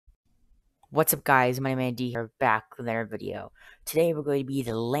What's up, guys? MoneyManD here, back with another video. Today we're going to be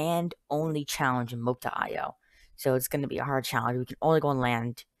the land only challenge in mope.io. So it's going to be a hard challenge. We can only go on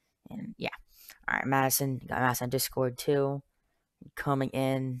land, and yeah. Alright, Madison, you got Madison on Discord too. Coming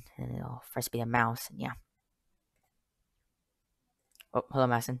in, and it'll first be a mouse, and yeah. Oh, hello,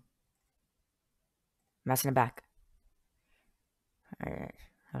 Madison. Madison, I'm back. Alright,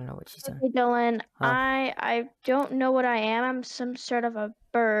 I don't know what she's doing. Okay, Dylan, Oh. I don't know what I am. I'm some sort of a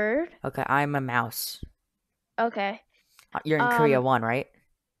bird. Okay, I'm a mouse. Okay. You're in Korea 1, right?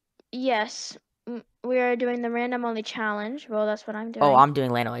 Yes. We are doing the random only challenge. Well, that's what I'm doing. Oh, I'm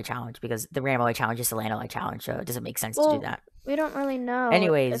doing land only challenge because the random only challenge is the land only challenge, so it doesn't make sense to do that. We don't really know.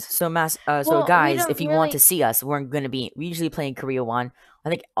 Anyways, so Well, guys, if you want to see us, we usually play in Korea 1. I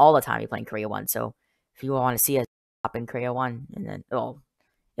think all the time we play in Korea 1. So if you want to see us up in Korea 1, and then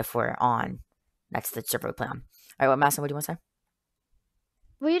if we're on, that's the server we play on. Alright, what Mason, what do you want to say?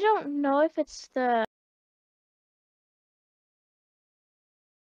 We don't know if it's the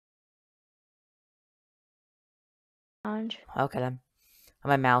challenge. Okay then.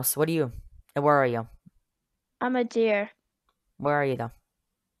 I'm a mouse. What are you? And where are you? I'm a deer. Where are you though?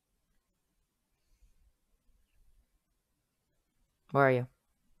 Where are you?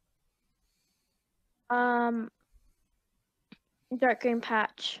 Dark green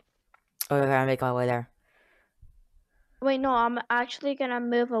patch. Oh, okay, I make my way there. Wait, no, I'm actually gonna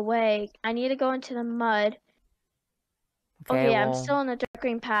move away. I need to go into the mud. Okay, well, I'm still in the dark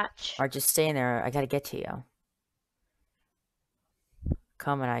green patch. Alright, just stay in there. I gotta get to you.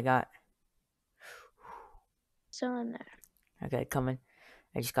 Coming, I got. Still in there. Okay, coming.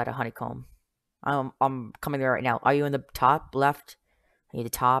 I just got a honeycomb. I'm coming there right now. Are you in the top left? Are you the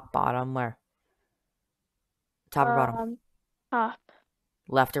top, bottom, where? Top or bottom? Top.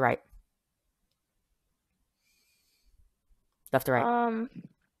 Left or right? Left or right?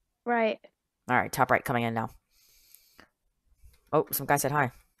 Right. Alright, top right, coming in now. Oh, some guy said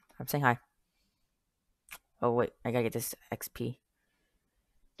hi. I'm saying hi. Oh, wait, I gotta get this XP.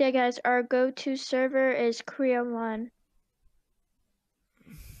 Yeah, guys, our go-to server is Korea 1.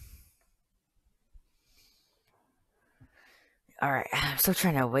 Alright, I'm still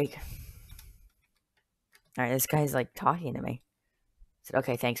trying to awake. Alright, this guy's like talking to me. I said,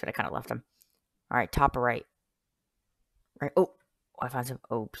 okay, thanks, but I kind of left him. Alright, top or right? Right. Oh, I found some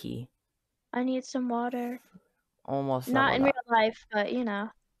OP. I need some water. Almost not in leveled real life, but you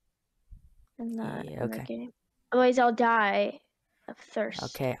know, in the game. Otherwise, I'll die of thirst.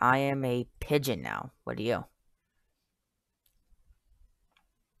 Okay, I am a pigeon now. What are you?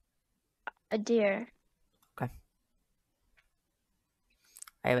 A deer. Okay.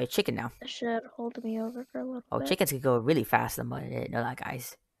 I have a chicken now. That should hold me over for a little bit. Oh, chickens can go really fast in the mud. I didn't know that,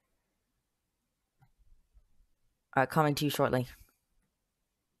 guys. Alright, coming to you shortly.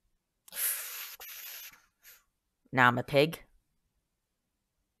 Now I'm a pig.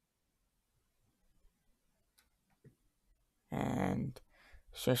 And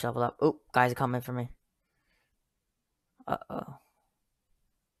should level up. Oh, guys are coming for me. Uh-oh.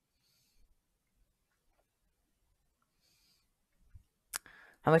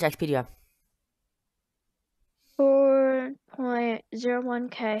 How much XP do you have?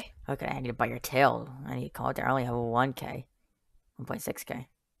 4.01k. Okay, I need to buy your tail. I need to call it there. I only have 1k. 1.6k.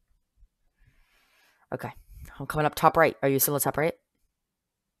 Okay. I'm coming up top right. Are you still in top right?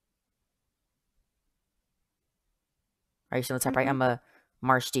 Are you still in top right? I'm a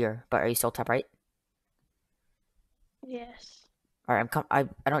marsh deer, but are you still top right? Yes. Alright, I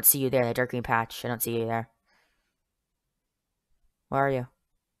don't see you there, the dark green patch. I don't see you there. Where are you?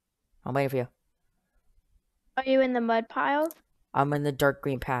 I'm waiting for you. Are you in the mud pile? I'm in the dark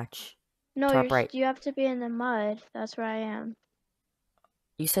green patch. No, top right. you have to be in the mud. That's where I am.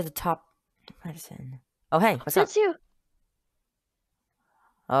 You said the top medicine. Oh, hey, what's up? That's you.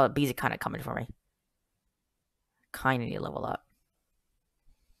 Oh, bees are kind of coming for me. Kind of need to level up.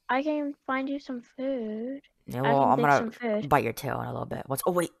 I can find you some food. Yeah, well, I'm gonna bite your tail in a little bit. What's?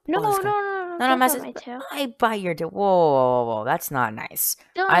 Oh wait. No, no, don't bite my tail. I bite your tail. Whoa. That's not nice.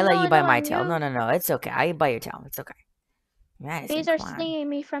 I let you bite my tail. No. It's okay. I bite your tail. It's okay. Madison, bees are stinging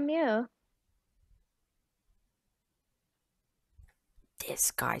me from you.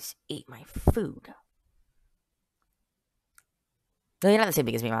 This guy's ate my food. No, you're not the same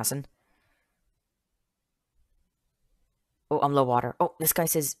big as me, Madison. Oh, I'm low water. Oh, this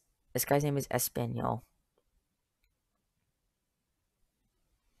guy's name is Espanol.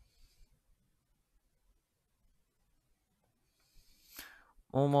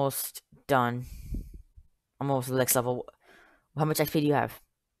 Almost done. Almost the next level. How much XP do you have?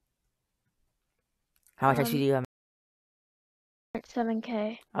 How much XP do you have?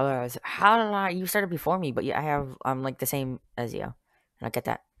 7K. How did I? You started before me, but yeah, I'm like the same as you. And I get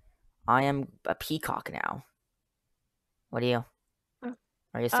that. I am a peacock now. What are you?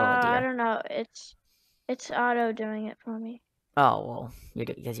 Are you still a I deer? don't know. It's auto doing it for me. Oh well,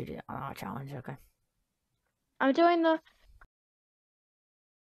 because you did challenge. Okay. I'm doing the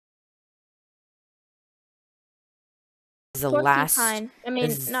This is the last. porcupine. I This mean,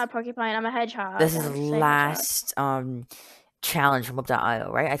 is not porcupine. I'm a this hedgehog. is the I'm just a hedgehog. last challenge from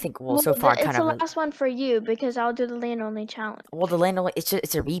Mope.io, right? I think. Well, Well, so far, kind it's the of. last one for you because I'll do the land only challenge. Well, the land only. It's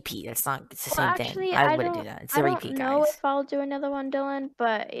a repeat. It's not. It's the Well, same thing. actually, I wouldn't do that. It's I a don't repeat, know if guys. I'll do another one, Dylan.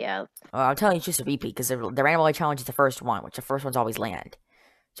 But yeah. Well, I'm telling you, it's just a repeat because the random only challenge is the first one, which the first one's always land.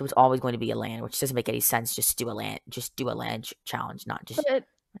 So it's always going to be a land, which doesn't make any sense. Just do a land. Just do a land challenge, not just. But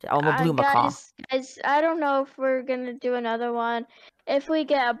Oh, I'm a blue macaw. guys, I don't know if we're gonna do another one. If we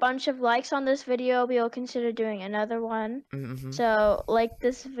get a bunch of likes on this video, we'll consider doing another one. Mm-hmm. So like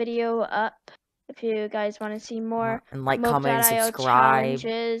this video up if you guys want to see more And like, comment, and mope.io subscribe.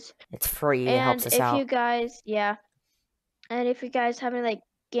 challenges. It's free. It helps And us if you out. guys, yeah, and if you guys have any like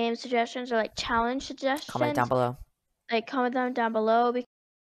game suggestions or like challenge Comment down suggestions, below. like comment them down below.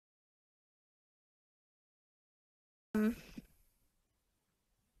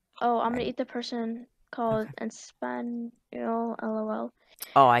 Oh, I'm gonna eat the person called Okay. Espanol, lol.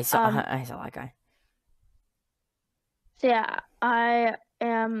 Oh, I saw. Um, I saw that guy. so yeah, I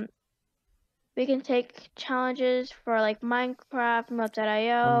am. We can take challenges for like Minecraft,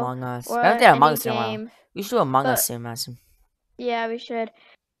 mope.io, Among Us. or I haven't done Among any Us in a while. game. We should do Among Us But soon, Madison. yeah, we should.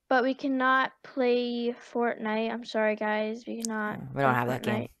 But we cannot play Fortnite. I'm sorry, guys. We cannot Yeah, we don't play have that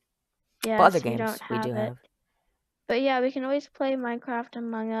game. Fortnite. But other Yes, we don't games we have do it. have. But yeah, we can always play Minecraft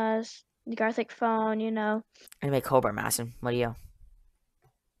Among Us, the Garthic phone, And make Cobra, Madison. What do you?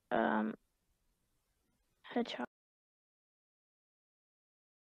 um, hedgehog.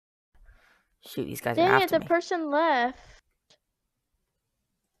 Shoot, these guys are Dang it, after the me. person left.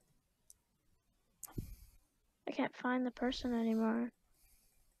 I can't find the person anymore.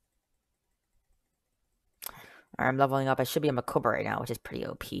 Alright, I'm leveling up. I should be on a Cobra right now, which is pretty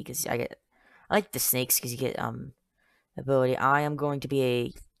OP because I like the snakes because you get ability. I am going to be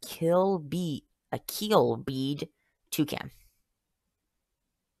a keel bead toucan.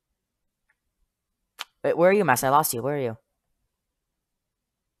 Wait, where are you, Mass? I lost you. Where are you?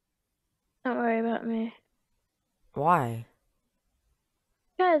 Don't worry about me. Why?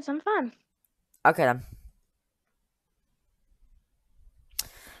 Guys, I'm fine. Okay then.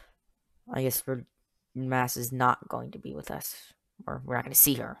 I guess Mass is not going to be with us, or we're not going to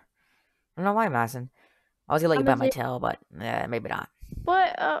see her. I don't know why, Masson. I was gonna let you I'm bite my busy. tail, but maybe not.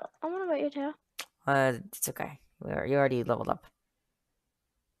 What? I want to bite your tail. It's okay. You already leveled up.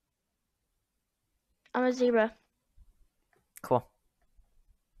 I'm a zebra. Cool.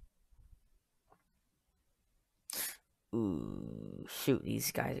 Ooh, shoot!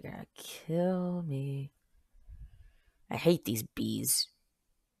 These guys are gonna kill me. I hate these bees.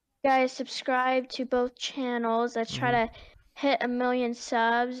 Guys, subscribe to both channels. Let's try to hit 1,000,000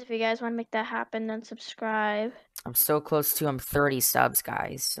 subs. If you guys want to make that happen, then subscribe. I'm so close to 30 subs,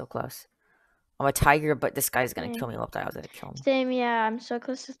 guys. So close. I'm a tiger, but this guy's gonna kill me. Look, I was gonna kill him. Same, yeah. I'm so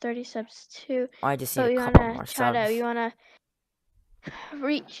close to 30 subs too. I just need But a we couple wanna more try to. subs. We wanna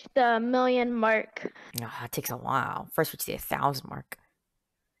reach the 1,000,000 mark. Oh, it takes a while. First, reach the 1,000 mark.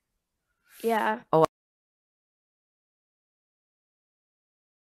 Yeah. Oh.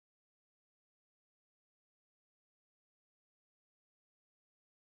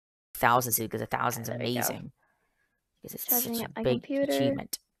 Thousands because 1,000's amazing. Because it's Charging such a up my big computer.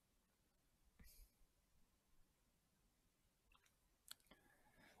 achievement.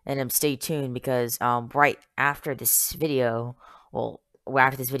 And stay tuned because right after this video, well,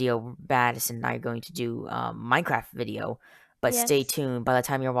 after this video, Madison and I are going to do Minecraft video. But Yes. stay tuned. By the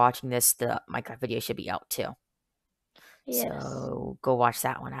time you're watching this, the Minecraft video should be out too. Yes. So go watch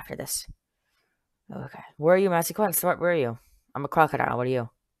that one after this. Okay. Where are you, Massey? Come on, start. Where are you? I'm a crocodile. What are you?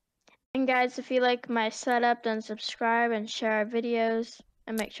 And guys, if you like my setup, then subscribe and share our videos.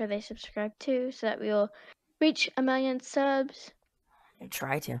 And make sure they subscribe too, so that we will reach 1,000,000 subs.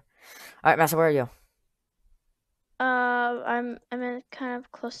 Try to. All right, Massey, where are you? I'm in kind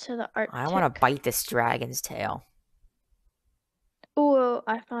of close to the Arctic. I want to bite this dragon's tail. Ooh,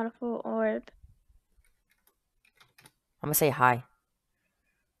 I found a full orb. I'm gonna say hi.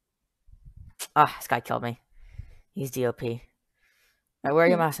 Ah, this guy killed me. He's DOP. Right, where are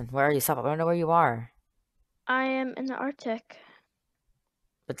you, Masson? Where are you? Stop. I don't know where you are. I am in the Arctic.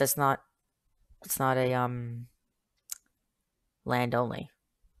 But that's not a land only.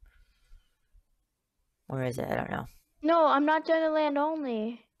 Where is it? I don't know. No, I'm not doing the land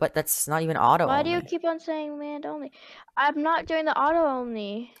only. But that's not even auto Why do you only. keep on saying land only? I'm not doing the auto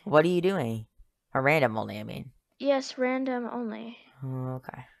only. What are you doing? Or random only, I mean. Yes, random only.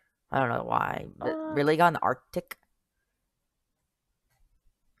 Okay. I don't know why. Uh, Really got in the Arctic?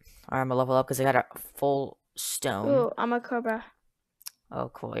 Alright, I'm gonna level up because I got a full stone. ooh, I'm a cobra. Oh,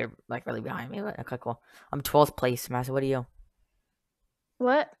 cool. You're like really behind me. But okay, cool. I'm 12th place, Master. What are you?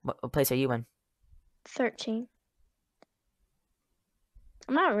 What? What place are you in? 13.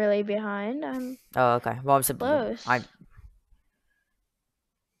 I'm not really behind. I'm Oh, okay. Well, I'm close.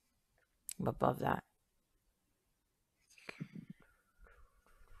 above that.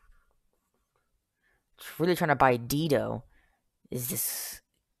 Really trying to buy Dido. Is this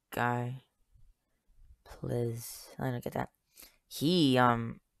guy? Please. I don't get that. He, no,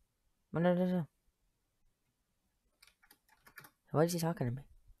 no, no, no. What is he talking to me?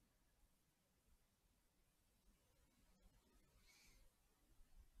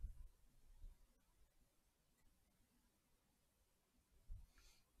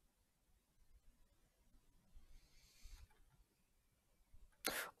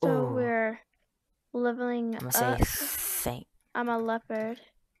 So Oh, we're leveling I'm gonna say up. thank. I'm a leopard.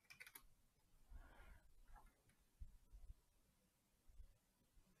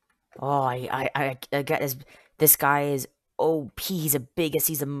 Oh, I get this guy is OP. He's the biggest.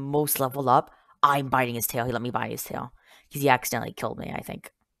 He's the most leveled up. I'm biting his tail. He let me bite his tail because he accidentally killed me, I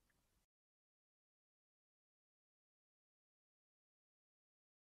think.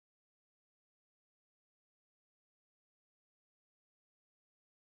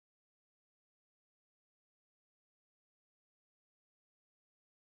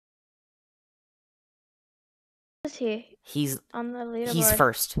 Is he He's on the he's leaderboard?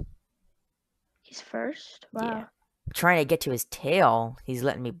 first. He's first? Yeah. Wow. Trying to get to his tail. He's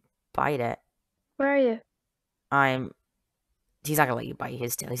letting me bite it. Where are you? I'm. He's not gonna let you bite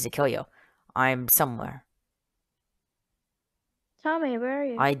his tail. He's to kill you. I'm somewhere. Tell me, where are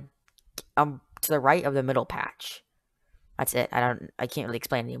you? I'm to the right of the middle patch. That's it. I can't really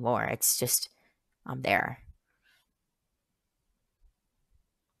explain anymore. It's just I'm there.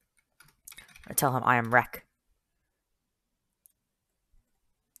 I tell him I am wreck.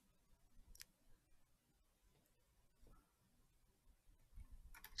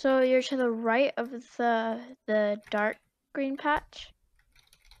 So you're to the right of the dark green patch?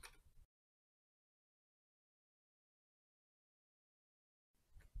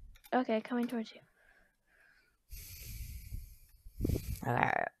 Okay, coming towards you.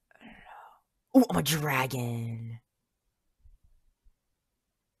 Okay. Ooh, I'm a dragon.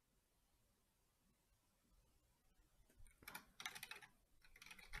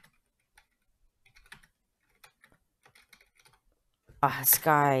 This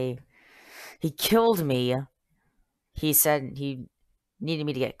guy, he killed me. He said he needed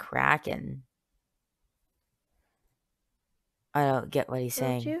me to get Kraken. I don't get what he's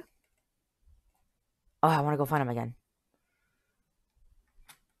Killed saying. you? Oh, I want to go find him again.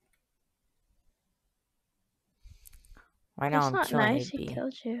 Right now That's I'm not killing nice. He AB.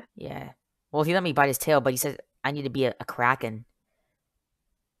 killed you. Yeah. Well, he let me bite his tail, but he said I need to be a Kraken.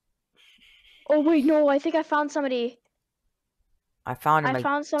 Oh wait, no, I think I found somebody. I found him I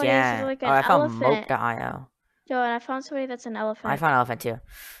found somebody that's again. like Oh, an I found elephant. mope.io. No, and I found somebody that's an I elephant. found elephant too.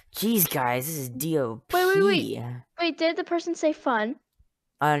 Jeez, guys, this is Wait, wait, wait. DOP. Wait, did the person say fun?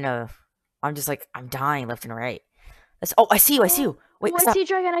 I don't know. I'm just like I'm dying left and right. Oh, I see you. I see Oh, you. Wait, I see stop. a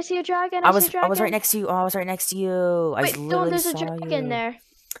dragon. I see a dragon. I see a I was right dragon. next to you. Oh, I was right next to you. I just Wait, Dylan, literally there's a saw dragon you. there.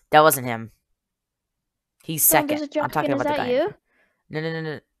 That wasn't him. He's Dylan, second. there's a I'm talking dragon. Is about the that guy in you? front. No, no, no,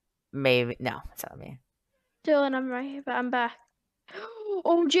 no. Maybe no. That's not me. Dylan, I'm right here, but I'm back.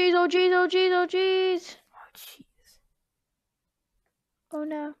 Oh jeez, oh jeez, oh jeez, oh jeez. Oh, jeez. Oh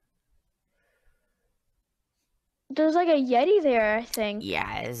no. There's like a yeti there, I think.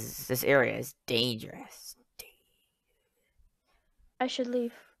 Yeah, this area is dangerous. I should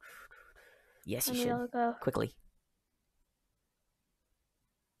leave. Yes, I you need should to go. quickly.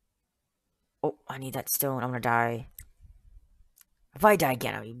 Oh, I need that stone. I'm gonna die. If I die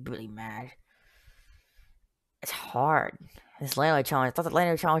again, I'll be really mad. It's hard. This landlord challenge. I thought the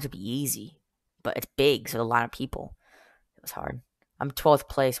landlord challenge would be easy, but it's big, so a lot of people. It was hard. I'm 12th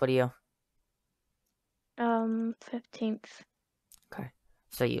place. What are you? 15th. Okay.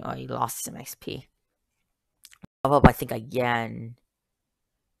 So you lost some XP. Level up, I think again.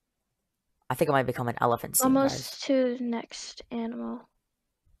 I think I might become an elephant soon, guys. Almost to next animal.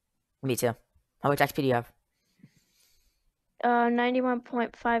 Me too. How much XP do you have?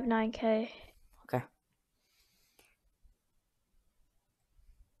 91.59k. Okay.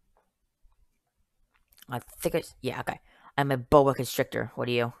 I think it's yeah. Okay. I'm a boa constrictor. What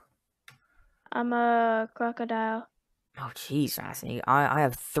are you? I'm a crocodile. Oh, jeez, fascinating. I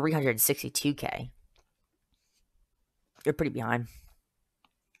have 362k. You're pretty behind.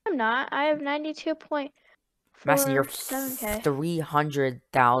 I'm not. I have Madison, you're 92.47k.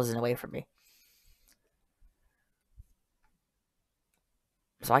 300,000 away from me.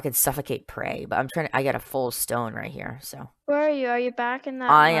 So I could suffocate prey, but I'm trying to. I got a full stone right here, so Where are you? Are you back in that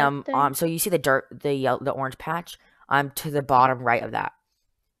I mud am. thing? So you see the dirt, the orange patch. I'm to the bottom right of that.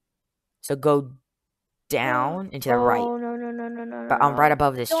 So go down and to the right, Oh, no, no, no, no, no, no, but I'm right no.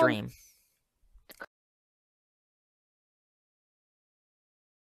 above this Don't. stream.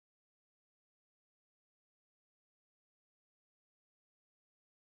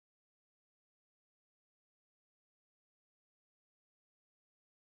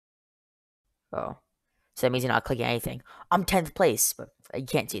 Oh, so that means you're not clicking anything. I'm 10th place, but you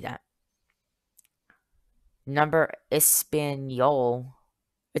can't see that. Number Espanol.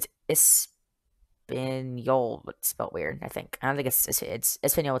 It's Espanol, but spelled weird. I think. I don't think it's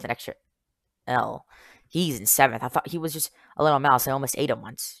Espanol with an extra L. He's in 7th. I thought he was just a little mouse. I almost ate him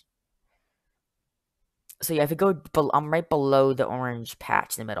once. So yeah, if you go, I'm right below the orange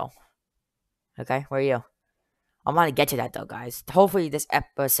patch in the middle. Okay, where are you? I'm gonna get to that though, guys. Hopefully this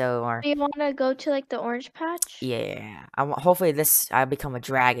episode, or Do you want to go to like the orange patch? yeah, hopefully I become a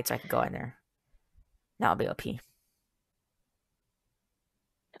dragon so I can go in there. That'll be OP.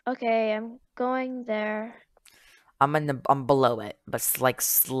 Okay, I'm going there. I'm below it, but it's like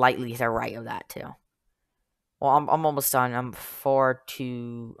slightly to the right of that too. Well, I'm almost done. I'm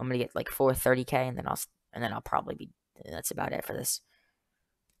gonna get like 430k, and then I'll probably be. That's about it for this.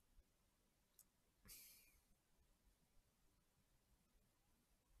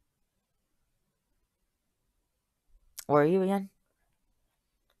 Where are you again?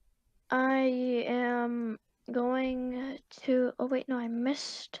 I am going to. Oh wait, no, I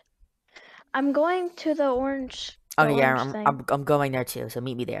missed. I'm going to the orange. The Okay, yeah, orange thing. I'm going there too. So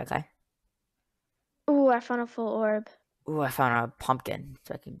meet me there, okay? Ooh, I found a full orb. Ooh, I found a pumpkin,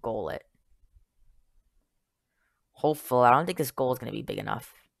 so I can goal it. Hopefully, I don't think this goal is gonna be big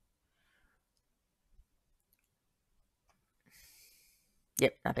enough.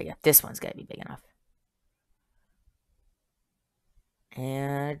 Yep, not big enough. This one's gonna be big enough.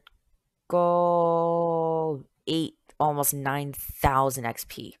 And goal 8, almost 9,000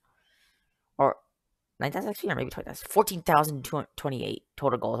 XP, or 9,000 XP, or maybe 20,000. 14,228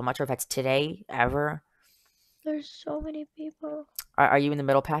 total goals. I'm not sure if that's today ever. There's so many people. Are you in the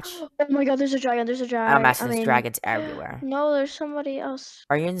middle patch? Oh my god, there's a dragon. There's a I'm dragon. asking. I There's mean, dragons everywhere. no, there's somebody else.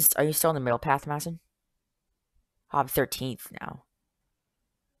 Are you still in the middle path, Madison? Oh, I'm 13th now.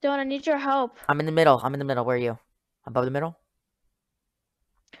 Don, I need your help. I'm in the middle. I'm in the middle. Where are you? Above the middle?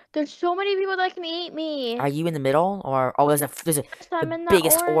 There's so many people that can eat me. Are you in the middle, or there's Yes, I'm the in that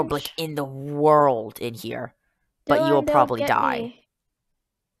biggest orb like orange. in the world in here, but you will Dylan, they'll probably get die. me.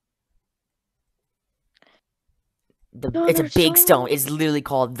 No, It's a there's big so stone. many. It's literally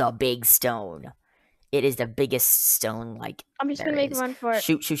called the Big Stone. It is the biggest stone like I'm just there gonna make a is. run for it.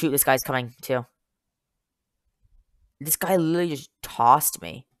 Shoot, shoot, shoot! This guy's coming too. This guy literally just tossed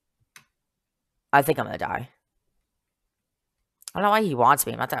me. I think I'm gonna die. I don't know why he wants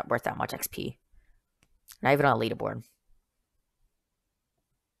me. I'm not that worth that much XP. Not even on a leaderboard.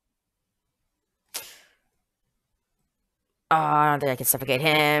 Oh, I don't think I can suffocate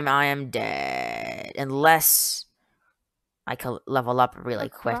him. I am dead. Unless I can level up really A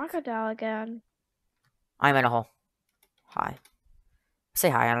quick. crocodile again. I'm in a hole. Hi. Say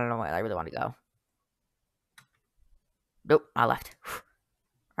hi. I don't know where I really want to go. Nope, I left.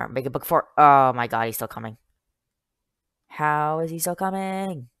 Alright, make a book for. Oh my god, he's still coming. How is he still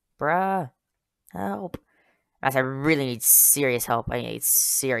coming? Bruh. Help. Guys, I really need serious help. I need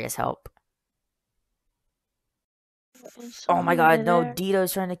serious help. There's Oh my somebody god, no, there.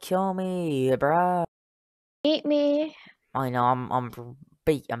 Dito's trying to kill me, bruh. Eat me. I know,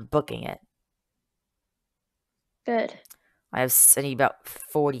 I'm booking it. Good. I need about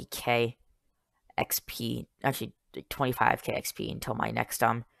 40k XP. Actually, 25k XP until my next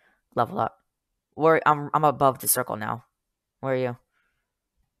level up. I'm above the circle now. Where are you?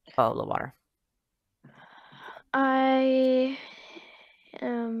 Oh, the water. I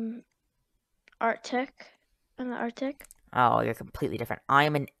am Arctic. In the Arctic. Oh, you're completely different. I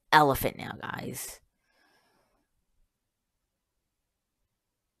am an elephant now, guys.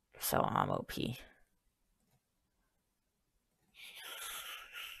 So I'm OP.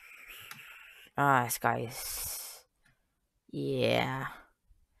 Ah, this guy's. Yeah.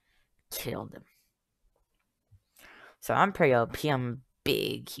 Killed him. So I'm pretty OP. I'm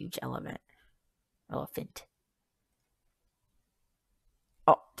big, huge elephant. Elephant.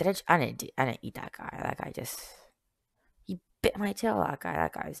 Oh, I didn't eat that guy. That guy just he bit my tail.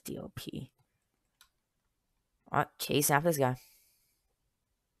 That guy's DOP. Oh, chasing after this guy.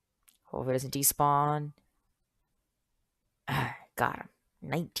 Hopefully it doesn't despawn. Got him.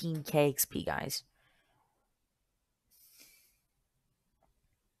 19k XP, guys.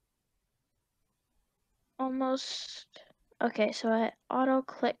 Almost. Okay, so I auto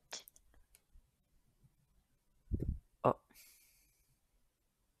clicked. Oh.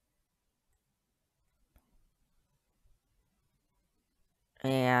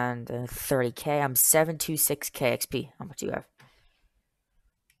 And 30k. I'm 726k XP. How much do you have?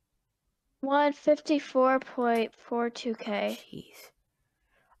 154.42k. Jeez.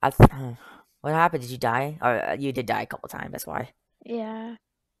 What happened? Did you die? Or you did die a couple times. That's why. Yeah.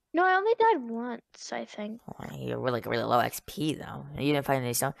 No, I only died once, I think. Oh, you're really low XP though. You didn't find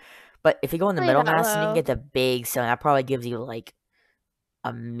any stone. But if you go in the Only middle that mass and you can low. get the big stone, that probably gives you like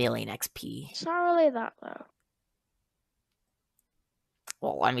a million XP. It's not really that low.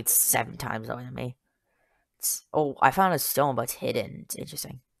 Well, I mean, it's 7 times lower than me. Oh, I found a stone, but it's hidden. It's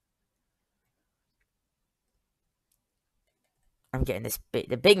interesting. I'm getting this big.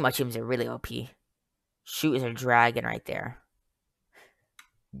 The big mushrooms are really OP. Shoot is a dragon right there.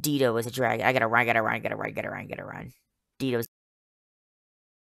 Dito is a dragon. I gotta run. Dito's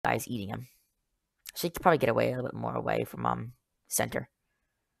guy's eating him. So you could probably get away a little bit more away from center.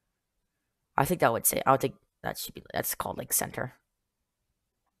 I think that would say. I would think that should be. That's called like center.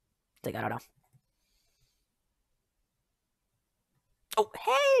 Like I don't know. Oh,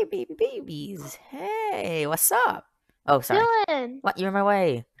 hey, babies. Hey, what's up? Oh, sorry. Dylan! What? You're in my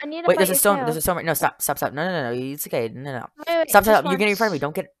way. I need to Wait, bite there's a your stone. tail. There's a stone. No, stop. No. It's okay. No. Wait, Stop. You're getting in front of me.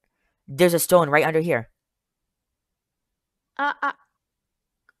 Don't get. There's a stone right under here.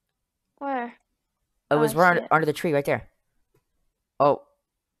 Where? It Oh, was I see right it. under the tree right there. Oh,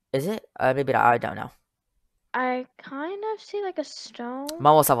 is it? Maybe not. I don't know. I kind of see like a stone. I'm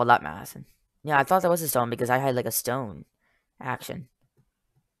almost leveled up, Madison. Yeah, I thought that was a stone because I had like a stone action.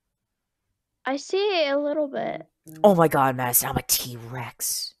 I see it a little bit. Oh my god, Madison, I'm a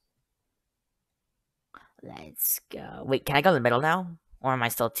T-Rex. Let's go. Wait, can I go in the middle now? Or am I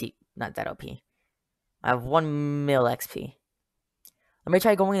still not that OP? I have 1 mil XP. Let me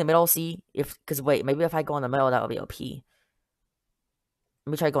try going in the middle, see if... Because wait, maybe if I go in the middle, that would be OP.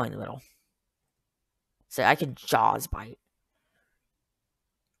 Let me try going in the middle. So I can Jaws bite.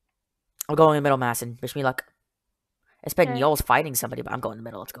 I'm going in the middle, Madison. Wish me luck. Espanol's fighting somebody, but I'm going in the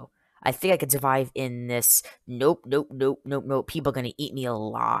middle. Let's go. I think I could survive in this. Nope. People are gonna eat me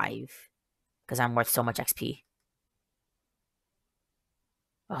alive. Because I'm worth so much XP.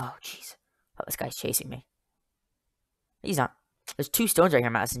 Oh, jeez. Oh, this guy's chasing me. He's not. There's 2 stones right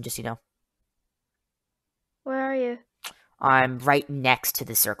here, Madison, just so you know. Where are you? I'm right next to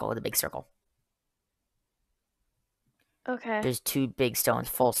the circle, the big circle. Okay. There's 2 big stones,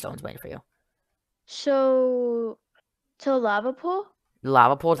 full stones waiting for you. So, to lava pool? The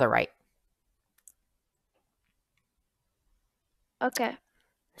lava pools are right. Okay.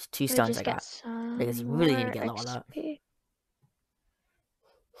 There's 2 Let me stones just I get got. some Because you really need to more get leveled up. XP.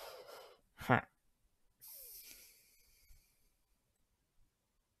 Huh.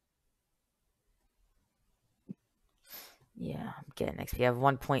 Yeah, I'm getting XP. I have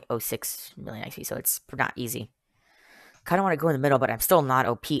 1.06 million XP, so it's not easy. Kind of want to go in the middle, but I'm still not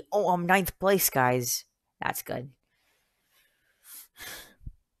OP. Oh, I'm 9th place, guys. That's good.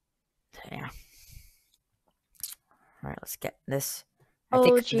 Yeah. Alright, let's get this. I Oh,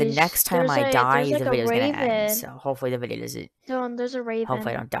 think the jeez. next time I die, There's like the a video's gonna end. raven. So hopefully the video doesn't. Dylan, there's a Hopefully I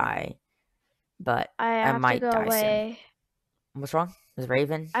raven. don't die. But I I have to might go die soon. away. What's wrong? There's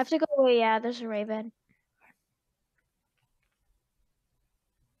Raven? I have to go away. Yeah, there's a raven.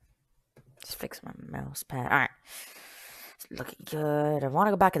 Just fix my mouse pad. Alright. It's looking good. I want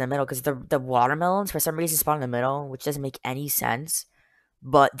to go back in the middle because the watermelons for some reason spawn in the middle, which doesn't make any sense.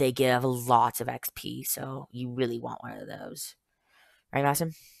 But they give lots of XP, so you really want one of those. Right,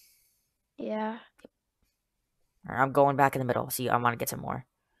 Madison? Yeah. Alright, I'm going back in the middle. See, I want to get some more.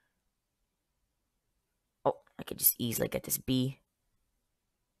 Oh, I could just easily get this bee.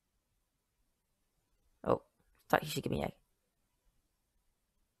 Oh, thought you should give me egg.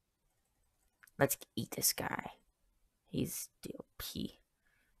 Let's eat this guy. He's DOP.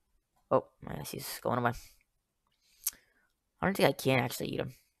 Oh, I guess he's going away. I don't think I can actually eat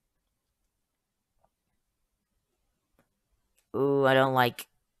him. Ooh, I don't like...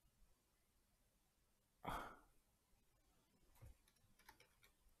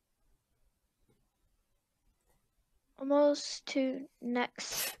 almost to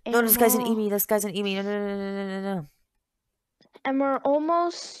next No, this guy's gonna eat animal. me. This guy's gonna eat me. No, no, no, no, no, no, no. And we're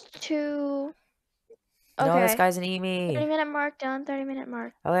almost to, No, this okay, guy's gonna eat 30 me. minute mark done, 30-minute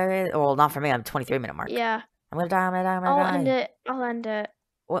mark. Okay, well, not for me. I'm 23-minute mark. Yeah, I'm gonna die. I'm gonna die. I'm gonna I'll end die. it. I'll end it.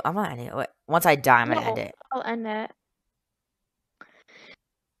 Well, I'm not ending it. Wait, once I die, I'm gonna end No, it. I'll end it.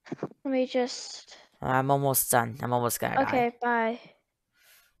 Let me just, I'm almost done. I'm almost gonna die. okay, bye.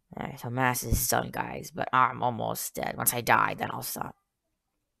 Alright, so Mass is done, guys, but I'm almost dead. Once I die, then I'll stop.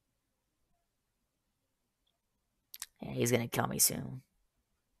 Yeah, he's gonna kill me soon.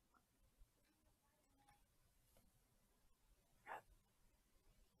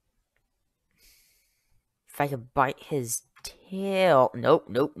 If I could bite his tail. Nope,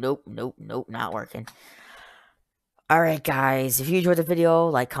 nope, nope, nope, nope, not working. Alright, guys, if you enjoyed the video,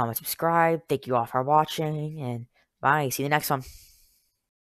 like, comment, subscribe. Thank you all for watching, and bye. See you in the next one.